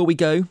 Before we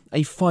go,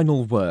 a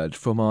final word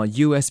from our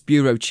US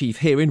Bureau Chief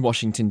here in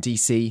Washington,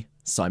 D.C.,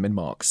 Simon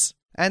Marks.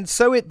 And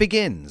so it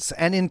begins,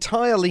 an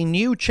entirely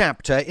new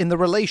chapter in the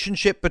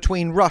relationship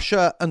between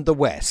Russia and the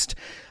West.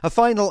 A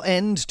final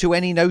end to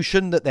any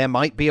notion that there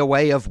might be a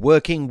way of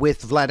working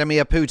with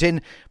Vladimir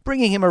Putin,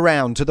 bringing him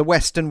around to the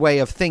Western way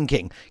of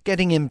thinking,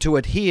 getting him to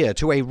adhere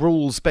to a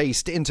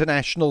rules-based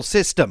international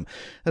system.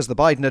 As the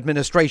Biden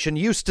administration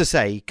used to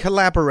say,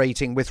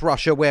 collaborating with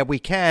Russia where we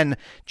can,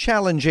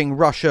 challenging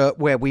Russia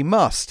where we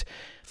must.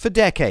 For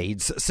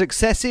decades,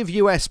 successive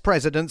US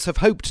presidents have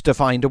hoped to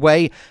find a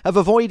way of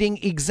avoiding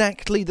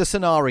exactly the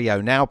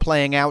scenario now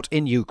playing out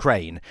in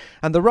Ukraine.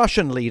 And the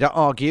Russian leader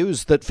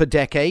argues that for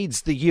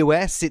decades, the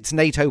US, its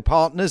NATO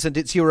partners and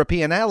its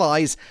European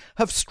allies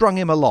have strung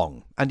him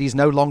along, and he's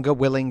no longer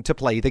willing to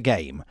play the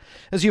game.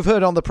 As you've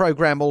heard on the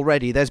programme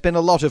already, there's been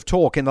a lot of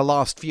talk in the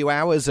last few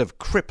hours of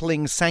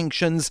crippling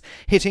sanctions,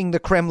 hitting the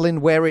Kremlin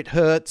where it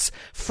hurts,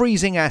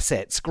 freezing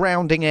assets,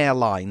 grounding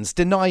airlines,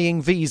 denying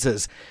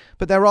visas.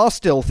 But there are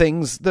still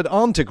things that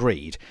aren't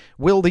agreed.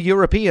 Will the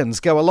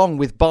Europeans go along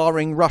with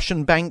barring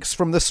Russian banks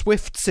from the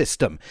SWIFT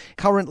system?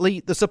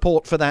 Currently, the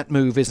support for that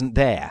move isn't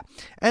there.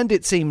 And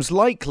it seems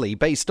likely,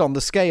 based on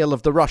the scale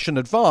of the Russian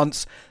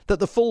advance,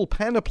 that the full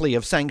panoply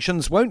of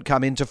sanctions won't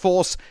come into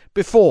force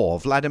before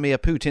Vladimir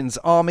Putin's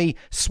army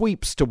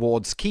sweeps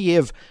towards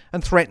Kyiv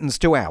and threatens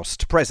to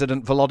oust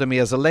President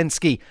Volodymyr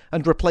Zelensky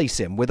and replace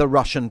him with a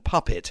Russian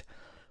puppet.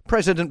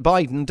 President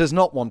Biden does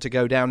not want to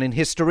go down in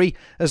history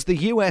as the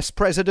US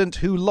president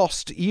who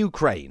lost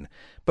Ukraine,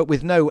 but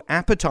with no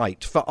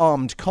appetite for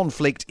armed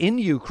conflict in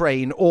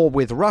Ukraine or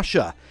with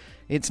Russia,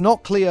 it's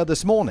not clear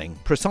this morning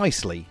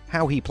precisely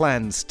how he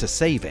plans to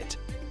save it.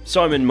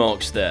 Simon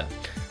Marks there.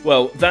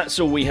 Well, that's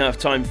all we have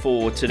time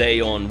for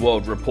today on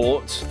World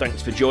Report.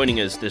 Thanks for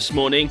joining us this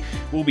morning.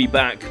 We'll be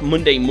back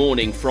Monday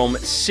morning from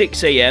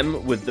 6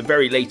 a.m. with the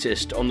very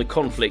latest on the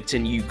conflict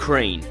in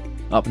Ukraine.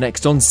 Up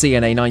next on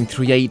CNA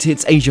 938,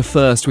 it's Asia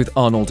First with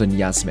Arnold and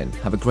Yasmin.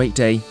 Have a great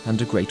day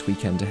and a great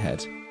weekend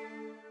ahead.